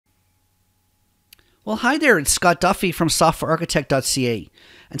Well, hi there, it's Scott Duffy from softwarearchitect.ca.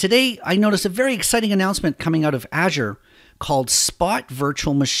 And today I noticed a very exciting announcement coming out of Azure called Spot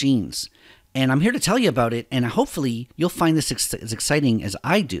Virtual Machines. And I'm here to tell you about it, and hopefully you'll find this as exciting as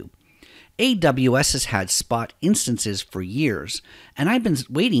I do. AWS has had Spot instances for years, and I've been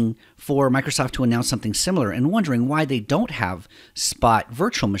waiting for Microsoft to announce something similar and wondering why they don't have Spot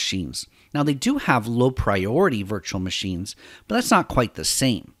Virtual Machines. Now, they do have low priority virtual machines, but that's not quite the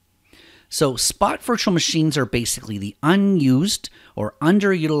same. So Spot virtual machines are basically the unused or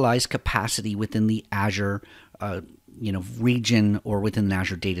underutilized capacity within the Azure region or within the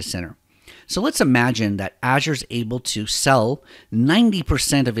Azure data center. So let's imagine that Azure's able to sell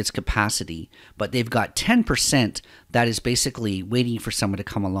 90% of its capacity, but they've got 10% that is basically waiting for someone to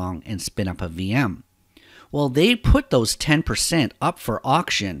come along and spin up a VM. Well, they put those 10% up for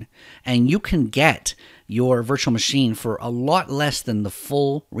auction, and you can get your virtual machine for a lot less than the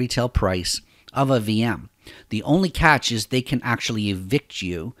full retail price of a VM. The only catch is they can actually evict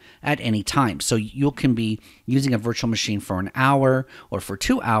you at any time. So you can be using a virtual machine for an hour or for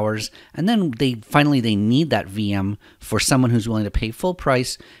 2 hours, and then they need that VM for someone who's willing to pay full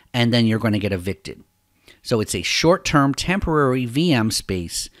price, and then you're going to get evicted. So it's a short-term temporary VM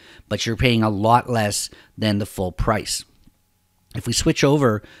space, but you're paying a lot less than the full price. If we switch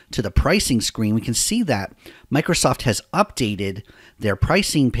over to the pricing screen, we can see that Microsoft has updated their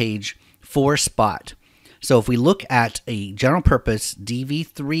pricing page for Spot. So if we look at a general purpose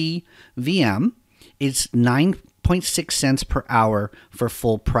DV3 VM, it's 9.6 cents per hour for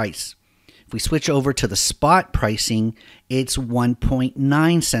full price. If we switch over to the Spot pricing, it's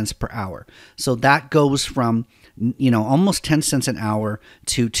 1.9 cents per hour. So that goes from almost 10 cents an hour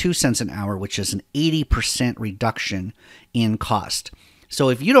to 2 cents an hour, which is an 80% reduction in cost. So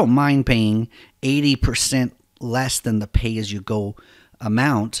if you don't mind paying 80% less than the pay-as-you-go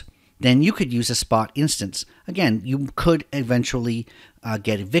amount, then you could use a Spot instance. Again, you could eventually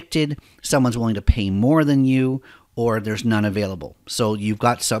get evicted, someone's willing to pay more than you, or there's none available. So you've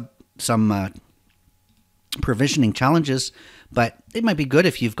got some provisioning challenges, but it might be good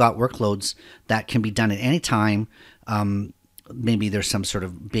if you've got workloads that can be done at any time. Maybe there's some sort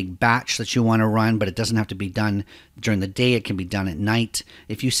of big batch that you want to run, but it doesn't have to be done during the day. It can be done at night.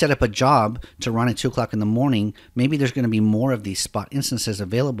 If you set up a job to run at 2 o'clock in the morning, maybe there's going to be more of these Spot instances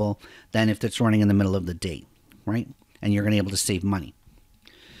available than if it's running in the middle of the day, right? And you're going to be able to save money.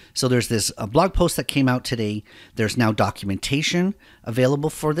 So there's this blog post that came out today. There's now documentation available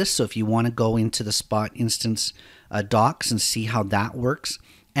for this. So if you want to go into the Spot instance docs and see how that works.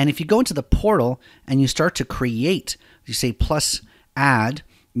 And if you go into the portal and you start to create, you say plus add,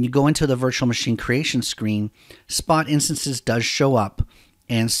 and you go into the virtual machine creation screen, Spot instances does show up.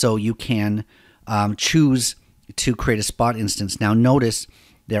 And so you can choose to create a Spot instance. Now notice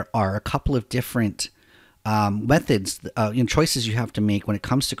there are a couple of different methods and choices you have to make when it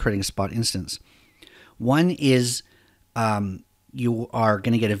comes to creating a Spot instance. One is you are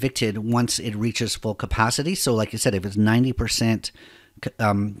going to get evicted once it reaches full capacity. So like I said, if it's 90%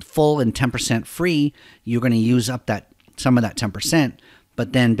 full and 10% free, you're going to use up some of that 10%.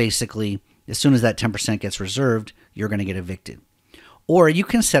 But then basically, as soon as that 10% gets reserved, you're going to get evicted. Or you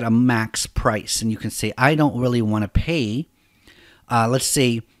can set a max price, and you can say, I don't really want to pay. Let's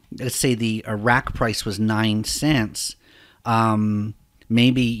say the rack price was 9 cents.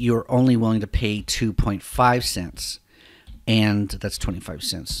 Maybe you're only willing to pay 2.5 cents. And that's 25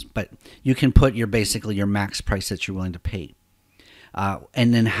 cents. But you can put your max price that you're willing to pay.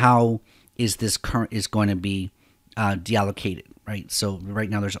 And then how is this going to be deallocated, right? So right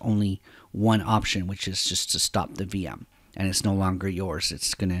now there's only one option, which is just to stop the VM, and it's no longer yours.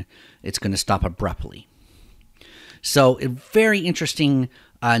 It's gonna stop abruptly. So a very interesting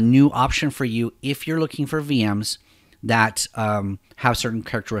new option for you if you're looking for VMs that have certain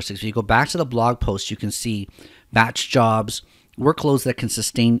characteristics. If you go back to the blog post, you can see batch jobs, workloads that can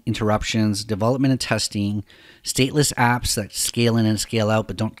sustain interruptions, development and testing, stateless apps that scale in and scale out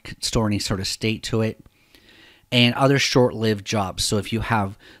but don't store any sort of state to it, and other short-lived jobs. So if you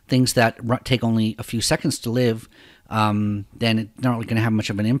have things that take only a few seconds to live, then it's not really going to have much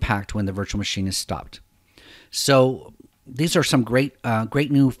of an impact when the virtual machine is stopped. So these are some great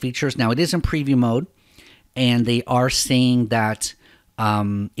new features. Now, it is in preview mode, and they are saying that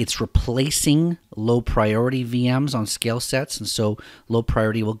it's replacing low priority VMs on scale sets, and so low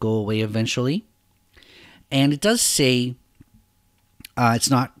priority will go away eventually. And it does say it's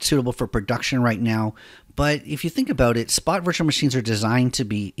not suitable for production right now, but if you think about it, Spot virtual machines are designed to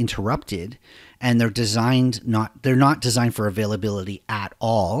be interrupted, and they're not designed for availability at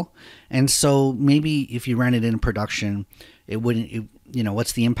all. And so maybe if you ran it in production, it wouldn't,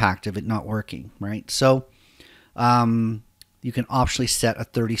 what's the impact of it not working, right? So you can optionally set a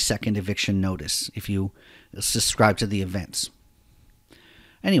 30-second eviction notice if you subscribe to the events.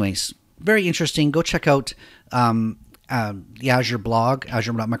 Anyways, very interesting. Go check out the Azure blog,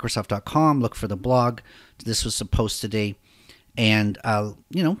 azure.microsoft.com. Look for the blog. This was a post today. And,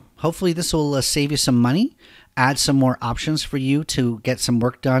 hopefully this will save you some money, add some more options for you to get some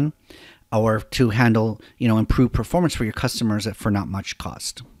work done, or to handle, improve performance for your customers for not much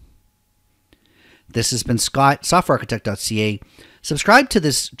cost. This has been Scott, softwarearchitect.ca. Subscribe to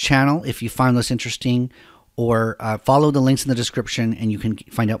this channel if you find this interesting, or follow the links in the description and you can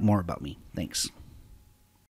find out more about me. Thanks.